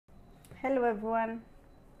Hello everyone,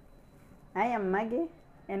 I am Maggie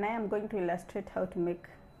and I am going to illustrate how to make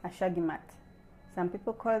a shaggy mat. Some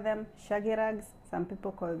people call them shaggy rugs, some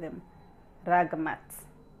people call them rug mats.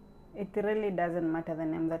 It really doesn't matter the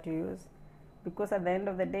name that you use, because at the end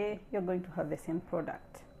of the day you're going to have the same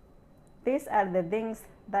product. These are the things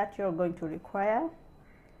that you're going to require.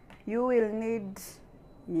 You will need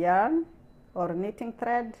yarn or knitting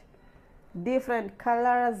thread, different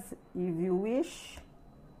colors if you wish.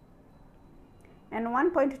 And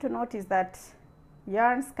one point to note is that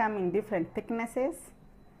yarns come in different thicknesses.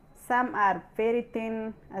 Some are very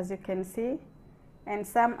thin, as you can see, and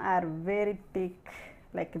some are very thick,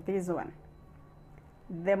 like this one.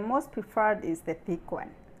 The most preferred is the thick one,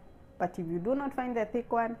 but if you do not find the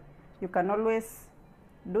thick one, you can always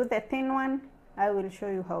do the thin one. I will show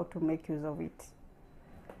you how to make use of it.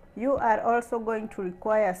 You are also going to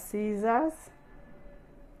require scissors.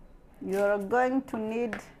 You're going to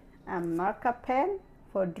need a marker pen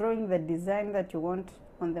for drawing the design that you want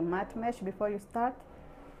on the Mat.Mesh before you start.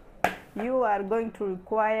 You are going to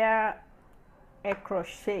require a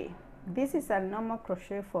crochet. This is a normal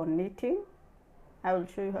crochet for knitting. I will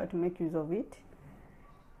show you how to make use of it.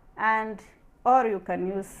 Or you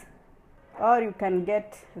can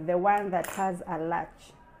get the one that has a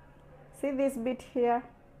latch. See this bit here?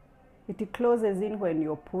 It closes in when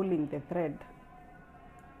you're pulling the thread,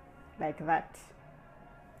 like that.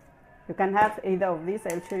 You can have either of these.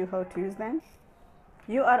 I'll show you how to use them.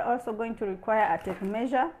 You are also going to require a tape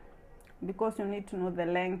measure, because you need to know the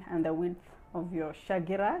length and the width of your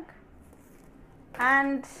shaggy rug.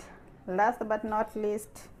 And last but not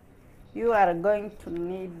least, you are going to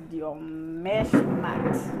need your mesh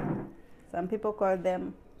mat. Some people call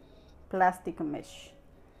them plastic mesh.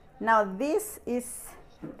 Now this is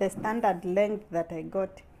the standard length that I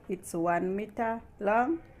got. It's 1 meter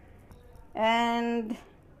long and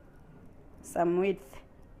some width,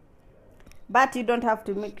 but you don't have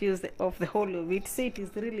to make use of the whole of it. See, it is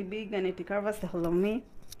really big and it covers the whole of me.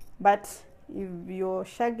 But if your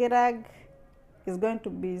shaggy rug is going to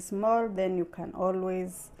be small, then you can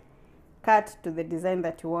always cut to the design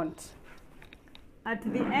that you want. At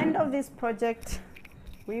the end of this project,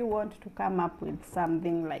 we want to come up with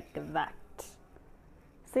something like that.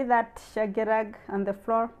 See that shaggy rug on the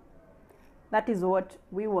floor? That is what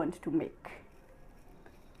we want to make.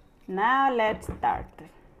 Now let's start.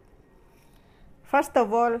 First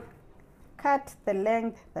of all, cut the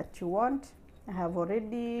length that you want. I have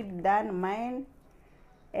already done mine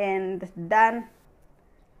and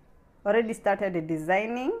already started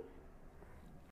designing.